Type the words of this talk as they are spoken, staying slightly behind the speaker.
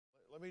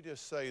Let me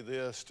just say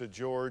this to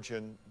George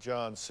and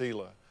John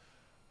Sela.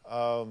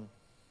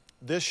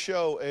 This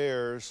show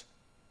airs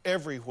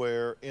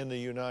everywhere in the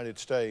United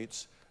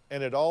States,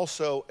 and it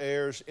also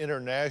airs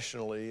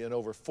internationally in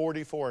over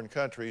 40 foreign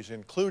countries,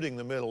 including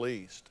the Middle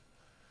East.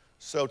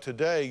 So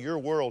today, your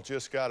world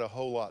just got a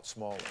whole lot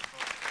smaller.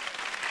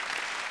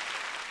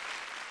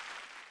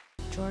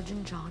 George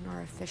and John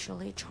are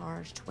officially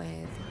charged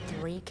with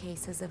 3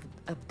 cases of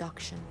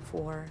abduction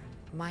for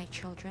my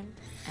children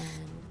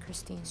and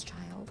Christine's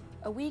child.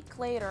 A week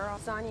later,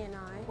 Zanni and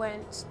I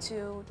went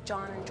to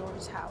John and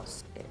George's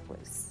house. It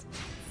was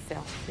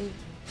filthy,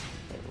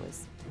 it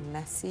was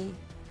messy.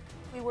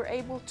 We were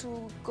able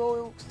to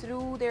go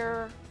through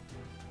their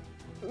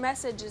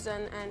messages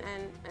and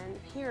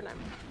hear them.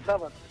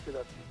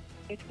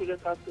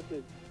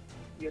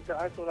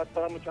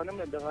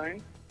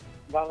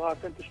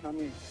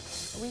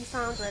 We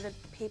found Reddit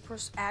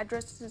papers,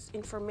 addresses,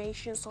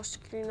 information, social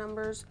security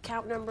numbers,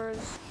 account numbers.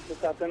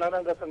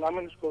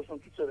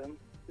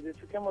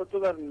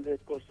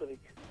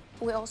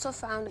 We also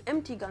found an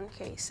empty gun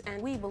case,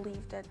 and we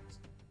believe that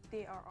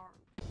they are armed.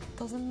 It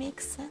doesn't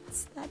make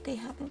sense that they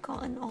haven't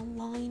gotten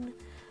online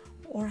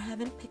or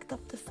haven't picked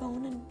up the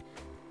phone and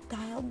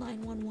dialed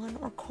 911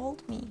 or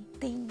called me.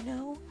 They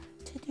know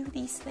to do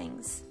these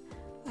things.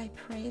 I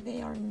pray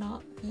they are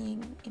not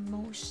being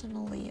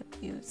emotionally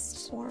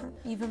abused or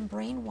even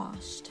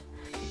brainwashed.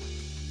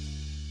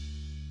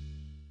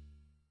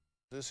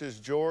 This is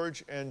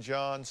George and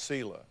John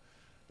Sela.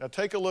 Now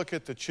take a look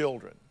at the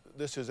children.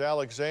 This is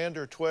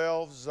Alexander,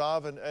 12,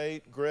 Zavin,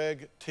 8,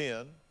 Greg,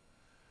 10.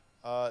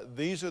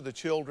 These are the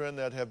children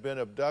that have been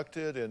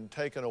abducted and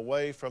taken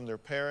away from their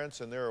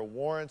parents, and there are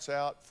warrants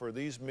out for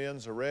these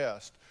men's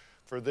arrest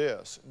for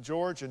this.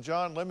 George and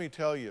John, let me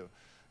tell you,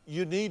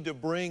 you need to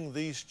bring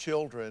these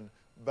children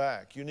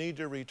back. You need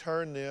to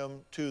return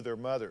them to their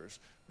mothers,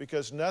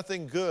 because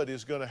nothing good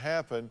is going to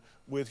happen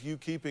with you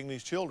keeping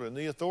these children.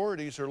 The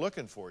authorities are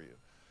looking for you.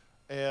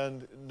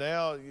 And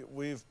now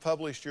we've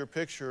published your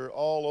picture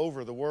all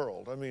over the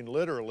world. I mean,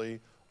 literally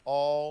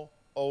all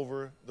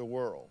over the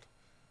world.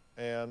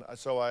 And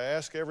so I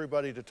ask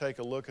everybody to take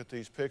a look at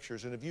these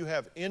pictures. And if you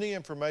have any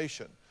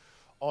information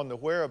on the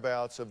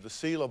whereabouts of the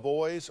Sela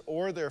boys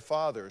or their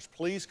fathers,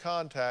 please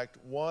contact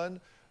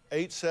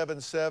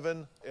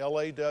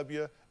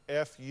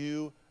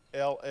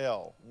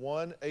 1-877-LAW-FULL,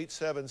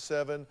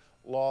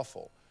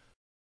 1-877-LAWFUL.